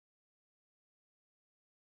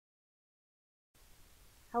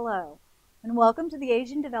Hello, and welcome to the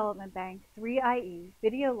Asian Development Bank 3IE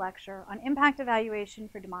video lecture on impact evaluation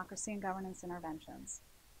for democracy and governance interventions.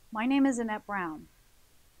 My name is Annette Brown.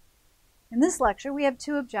 In this lecture, we have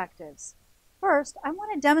two objectives. First, I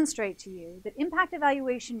want to demonstrate to you that impact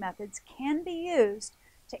evaluation methods can be used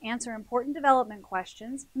to answer important development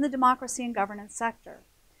questions in the democracy and governance sector.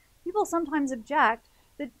 People sometimes object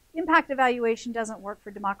that impact evaluation doesn't work for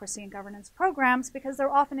democracy and governance programs because they're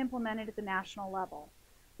often implemented at the national level.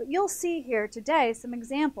 But you'll see here today some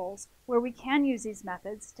examples where we can use these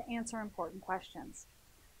methods to answer important questions.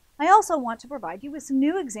 I also want to provide you with some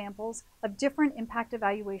new examples of different impact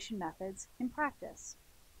evaluation methods in practice.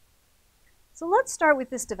 So let's start with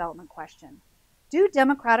this development question. Do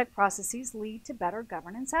democratic processes lead to better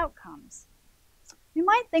governance outcomes? You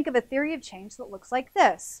might think of a theory of change that looks like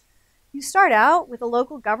this. You start out with a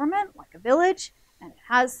local government, like a village, and it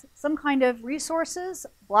has some kind of resources,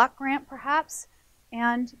 block grant perhaps,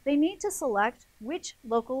 and they need to select which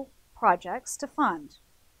local projects to fund.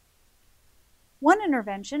 One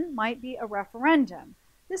intervention might be a referendum.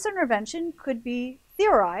 This intervention could be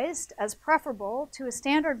theorized as preferable to a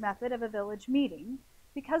standard method of a village meeting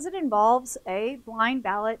because it involves a blind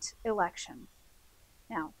ballot election.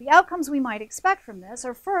 Now, the outcomes we might expect from this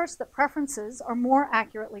are first that preferences are more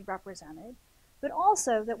accurately represented, but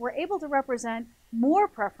also that we're able to represent more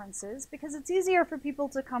preferences because it's easier for people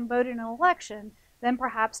to come vote in an election than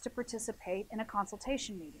perhaps to participate in a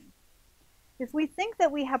consultation meeting. If we think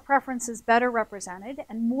that we have preferences better represented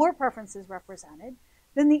and more preferences represented,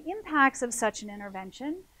 then the impacts of such an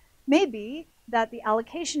intervention may be that the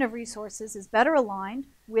allocation of resources is better aligned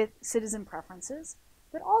with citizen preferences,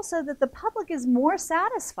 but also that the public is more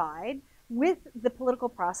satisfied with the political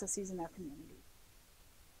processes in their community.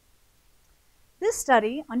 This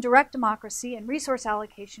study on direct democracy and resource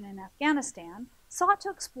allocation in Afghanistan sought to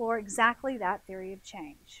explore exactly that theory of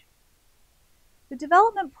change. The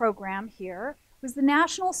development program here was the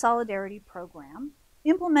National Solidarity Program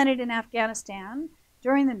implemented in Afghanistan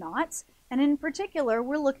during the Noughts, and in particular,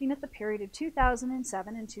 we're looking at the period of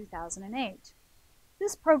 2007 and 2008.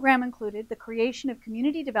 This program included the creation of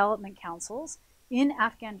community development councils in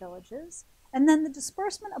Afghan villages, and then the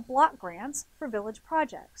disbursement of block grants for village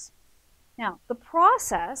projects. Now, the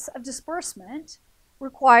process of disbursement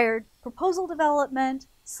required proposal development,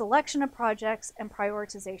 selection of projects, and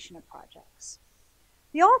prioritization of projects.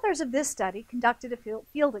 The authors of this study conducted a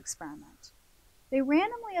field experiment. They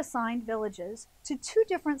randomly assigned villages to two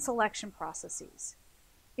different selection processes.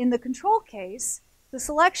 In the control case, the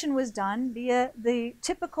selection was done via the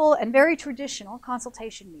typical and very traditional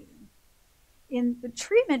consultation meeting. In the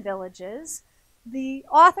treatment villages, the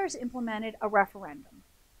authors implemented a referendum.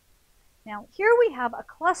 Now, here we have a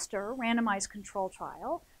cluster randomized control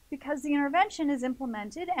trial because the intervention is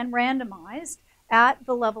implemented and randomized at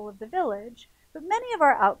the level of the village, but many of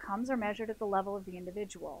our outcomes are measured at the level of the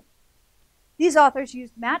individual. These authors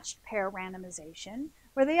used matched pair randomization,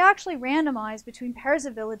 where they actually randomized between pairs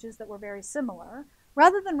of villages that were very similar,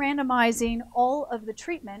 rather than randomizing all of the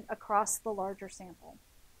treatment across the larger sample.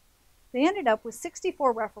 They ended up with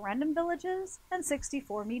 64 referendum villages and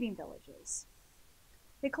 64 meeting villages.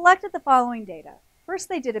 They collected the following data. First,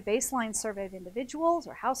 they did a baseline survey of individuals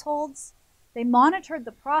or households. They monitored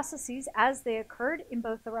the processes as they occurred in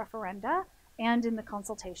both the referenda and in the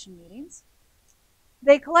consultation meetings.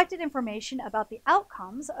 They collected information about the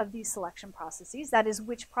outcomes of these selection processes, that is,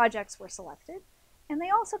 which projects were selected, and they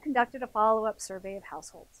also conducted a follow-up survey of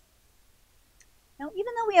households. Now,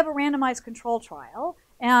 even though we have a randomized control trial,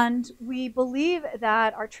 and we believe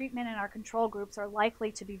that our treatment and our control groups are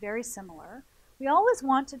likely to be very similar, we always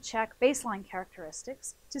want to check baseline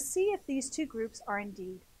characteristics to see if these two groups are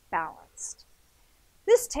indeed balanced.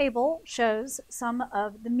 This table shows some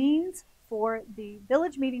of the means for the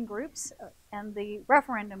village meeting groups and the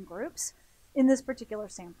referendum groups in this particular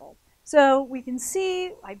sample. So we can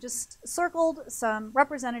see, I just circled some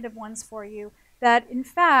representative ones for you, that in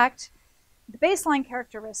fact, the baseline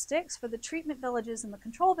characteristics for the treatment villages and the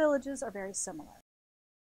control villages are very similar.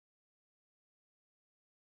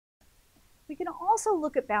 We can also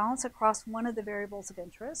look at balance across one of the variables of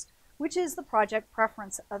interest, which is the project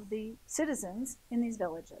preference of the citizens in these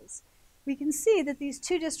villages. We can see that these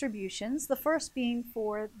two distributions, the first being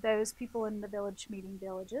for those people in the village meeting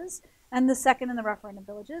villages, and the second in the referendum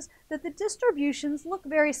villages, that the distributions look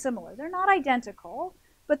very similar. They're not identical,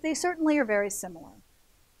 but they certainly are very similar.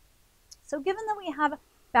 So given that we have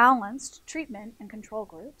balanced treatment and control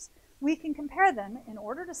groups, we can compare them in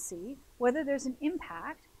order to see whether there's an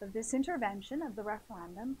impact of this intervention of the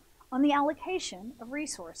referendum on the allocation of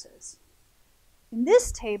resources. In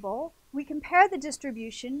this table, we compare the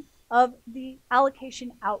distribution of the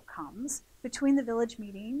allocation outcomes between the village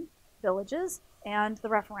meeting villages and the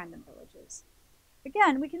referendum villages.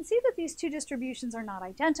 Again, we can see that these two distributions are not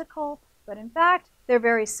identical, but in fact, they're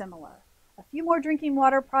very similar. A few more drinking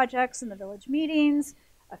water projects in the village meetings,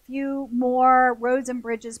 a few more roads and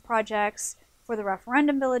bridges projects for the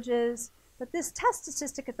referendum villages, but this test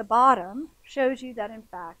statistic at the bottom shows you that in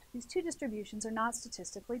fact, these two distributions are not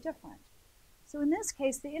statistically different. So in this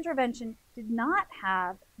case, the intervention did not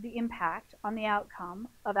have the impact on the outcome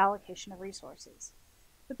of allocation of resources.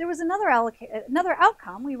 But there was another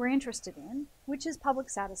outcome we were interested in, which is public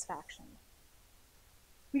satisfaction.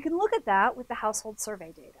 We can look at that with the household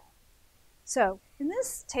survey data. So in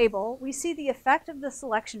this table, we see the effect of the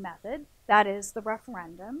selection method, that is the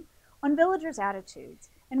referendum, on villagers' attitudes,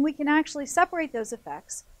 and we can actually separate those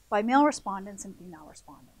effects by male respondents and female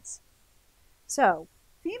respondents. So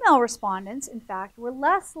female respondents, in fact, were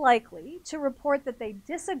less likely to report that they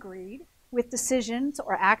disagreed with decisions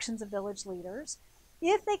or actions of village leaders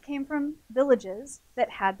if they came from villages that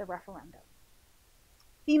had the referendum.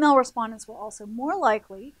 Female respondents were also more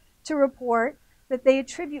likely to report that they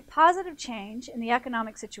attribute positive change in the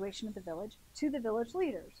economic situation of the village to the village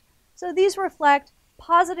leaders. So these reflect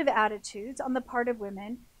positive attitudes on the part of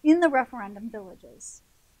women in the referendum villages.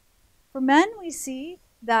 For men, we see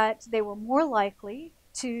that they were more likely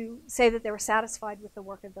to say that they were satisfied with the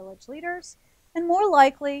work of village leaders and more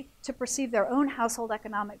likely to perceive their own household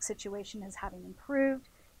economic situation as having improved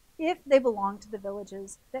if they belonged to the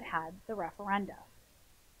villages that had the referenda.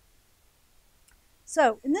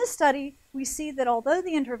 So in this study, we see that although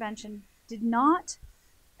the intervention did not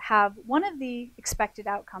have one of the expected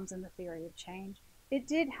outcomes in the theory of change, it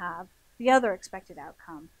did have the other expected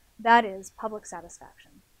outcome, that is public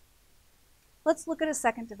satisfaction. Let's look at a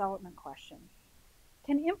second development question.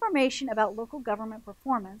 Can information about local government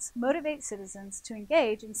performance motivate citizens to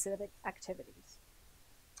engage in civic activities?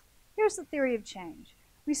 Here's the theory of change.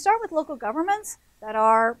 We start with local governments that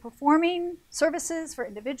are performing services for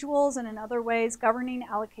individuals and in other ways governing,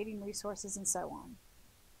 allocating resources, and so on.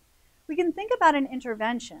 We can think about an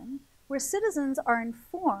intervention where citizens are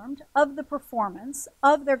informed of the performance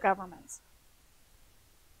of their governments.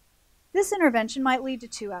 This intervention might lead to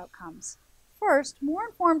two outcomes. First, more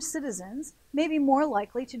informed citizens may be more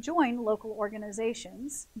likely to join local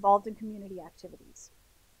organizations involved in community activities.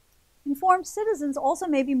 Informed citizens also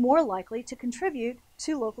may be more likely to contribute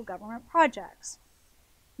to local government projects.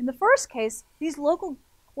 In the first case, these local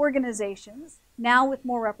organizations, now with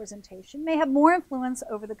more representation, may have more influence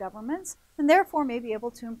over the governments and therefore may be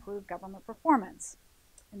able to improve government performance.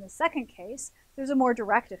 In the second case, there's a more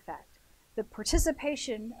direct effect. The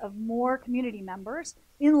participation of more community members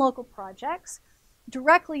in local projects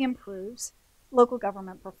directly improves local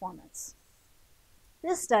government performance.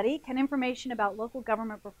 This study, Can Information About Local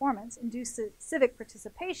Government Performance Induce Civic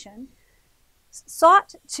Participation,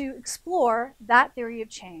 sought to explore that theory of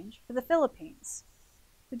change for the Philippines.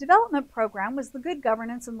 The development program was the Good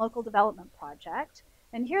Governance and Local Development Project,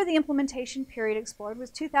 and here the implementation period explored was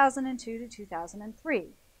 2002 to 2003.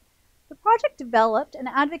 The project developed and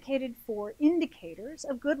advocated for indicators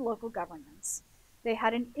of good local governance. They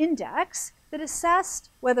had an index that assessed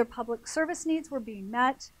whether public service needs were being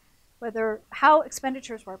met, how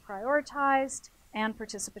expenditures were prioritized, and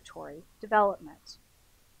participatory development.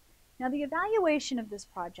 Now, the evaluation of this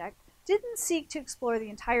project didn't seek to explore the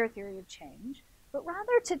entire theory of change, but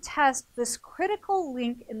rather to test this critical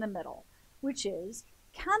link in the middle, which is,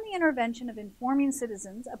 can the intervention of informing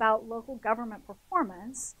citizens about local government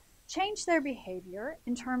performance change their behavior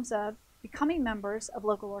in terms of becoming members of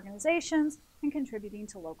local organizations and contributing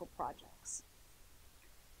to local projects?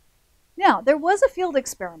 Now, there was a field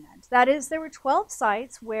experiment. That is, there were 12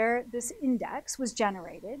 sites where this index was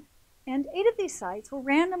generated, and 8 of these sites were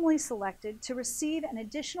randomly selected to receive an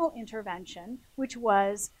additional intervention, which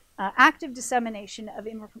was active dissemination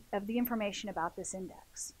of the information about this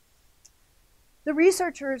index. The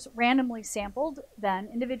researchers randomly sampled then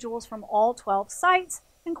individuals from all 12 sites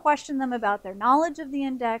and questioned them about their knowledge of the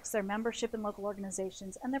index, their membership in local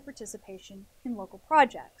organizations, and their participation in local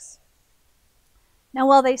projects. Now,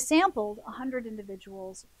 while they sampled 100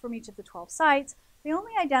 individuals from each of the 12 sites, they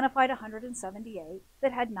only identified 178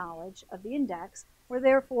 that had knowledge of the index, or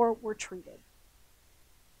therefore were treated.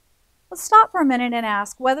 Let's stop for a minute and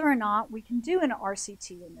ask whether or not we can do an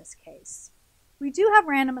RCT in this case. We do have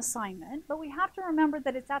random assignment, but we have to remember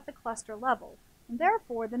that it's at the cluster level, and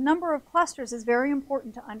therefore the number of clusters is very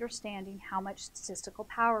important to understanding how much statistical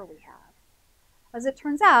power we have. As it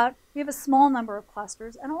turns out, we have a small number of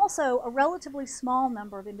clusters and also a relatively small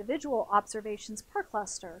number of individual observations per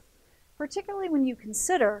cluster, particularly when you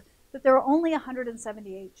consider that there are only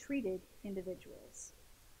 178 treated individuals.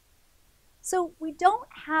 So we don't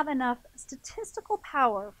have enough statistical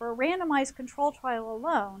power for a randomized control trial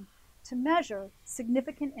alone to measure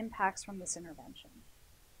significant impacts from this intervention.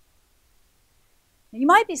 Now you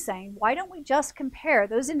might be saying, why don't we just compare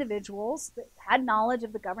those individuals that had knowledge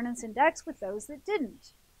of the governance index with those that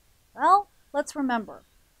didn't? Well, let's remember,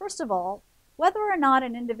 first of all, whether or not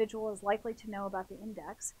an individual is likely to know about the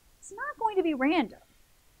index is not going to be random.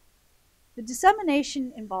 The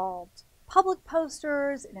dissemination involved public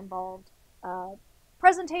posters, it involved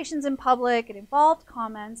presentations in public, it involved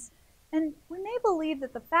comments, and we may believe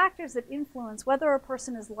that the factors that influence whether a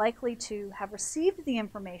person is likely to have received the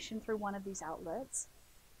information through one of these outlets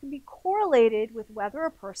can be correlated with whether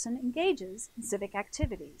a person engages in civic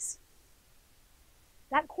activities.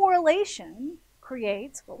 That correlation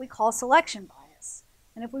creates what we call selection bias.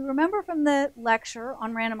 And if we remember from the lecture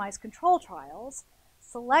on randomized control trials,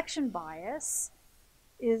 selection bias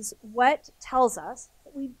is what tells us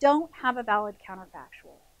that we don't have a valid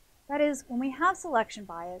counterfactual. That is, when we have selection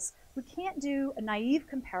bias, we can't do a naive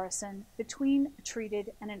comparison between a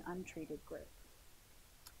treated and an untreated group.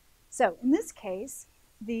 So in this case,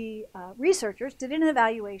 the researchers did an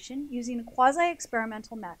evaluation using a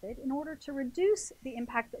quasi-experimental method in order to reduce the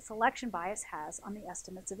impact that selection bias has on the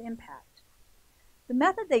estimates of impact. The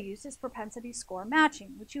method they used is propensity score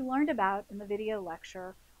matching, which you learned about in the video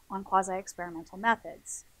lecture on quasi-experimental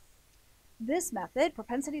methods. This method,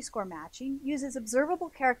 propensity score matching, uses observable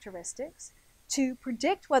characteristics to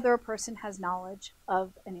predict whether a person has knowledge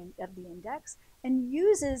of the index and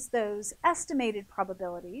uses those estimated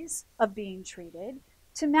probabilities of being treated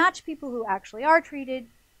to match people who actually are treated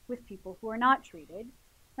with people who are not treated,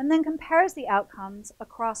 and then compares the outcomes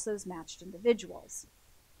across those matched individuals.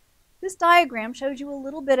 This diagram shows you a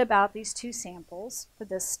little bit about these two samples for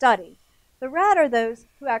this study. The red are those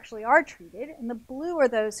who actually are treated, and the blue are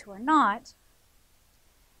those who are not.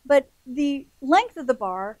 But the length of the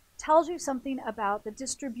bar tells you something about the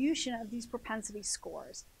distribution of these propensity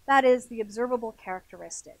scores. That is, the observable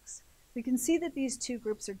characteristics. We can see that these two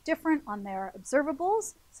groups are different on their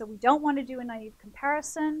observables, so we don't want to do a naive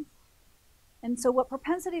comparison. And so what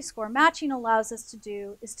propensity score matching allows us to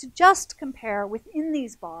do is to just compare within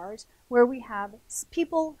these bars where we have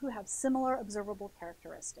people who have similar observable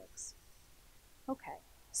characteristics. Okay,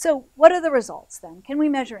 so what are the results then? Can we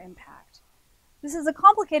measure impact? This is a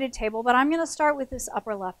complicated table, but I'm going to start with this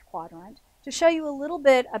upper left quadrant to show you a little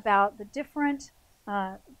bit about the different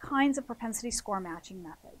kinds of propensity score matching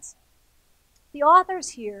methods. The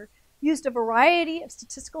authors here used a variety of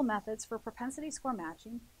statistical methods for propensity score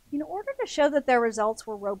matching in order to show that their results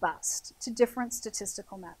were robust to different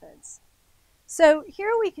statistical methods. So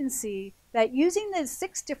here we can see that using the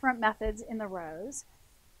 6 different methods in the rows,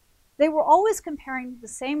 they were always comparing the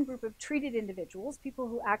same group of treated individuals, people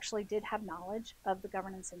who actually did have knowledge of the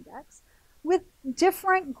governance index, with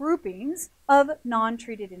different groupings of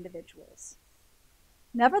non-treated individuals.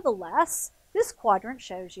 Nevertheless, this quadrant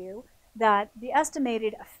shows you that the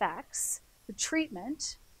estimated effects, the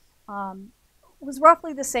treatment, was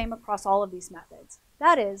roughly the same across all of these methods.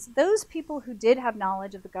 That is, those people who did have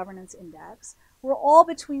knowledge of the governance index were all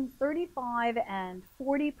between 35 and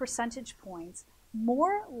 40 percentage points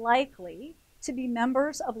more likely to be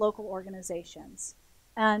members of local organizations.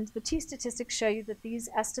 And the t-statistics show you that these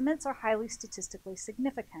estimates are highly statistically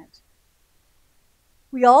significant.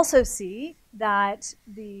 We also see that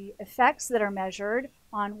the effects that are measured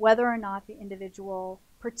on whether or not the individual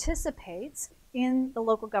participates in the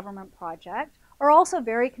local government project are also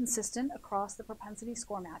very consistent across the propensity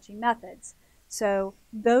score matching methods. So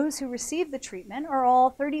those who receive the treatment are all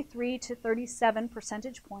 33 to 37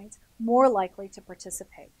 percentage points more likely to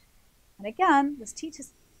participate. And again, this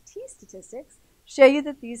t-statistics show you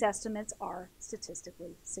that these estimates are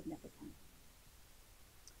statistically significant.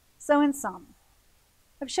 So in sum,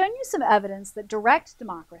 I've shown you some evidence that direct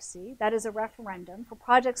democracy, that is a referendum for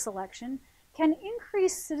project selection, can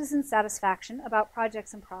increase citizen satisfaction about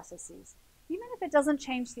projects and processes, even if it doesn't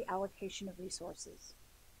change the allocation of resources.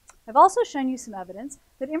 I've also shown you some evidence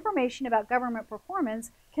that information about government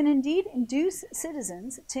performance can indeed induce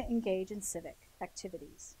citizens to engage in civic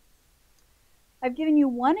activities. I've given you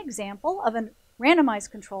one example of a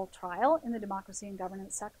randomized controlled trial in the democracy and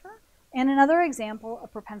governance sector, and another example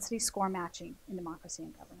of propensity score matching in democracy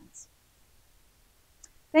and governance.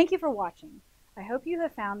 Thank you for watching. I hope you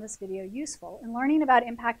have found this video useful in learning about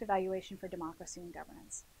impact evaluation for democracy and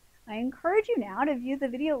governance. I encourage you now to view the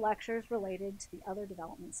video lectures related to the other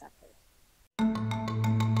development sectors.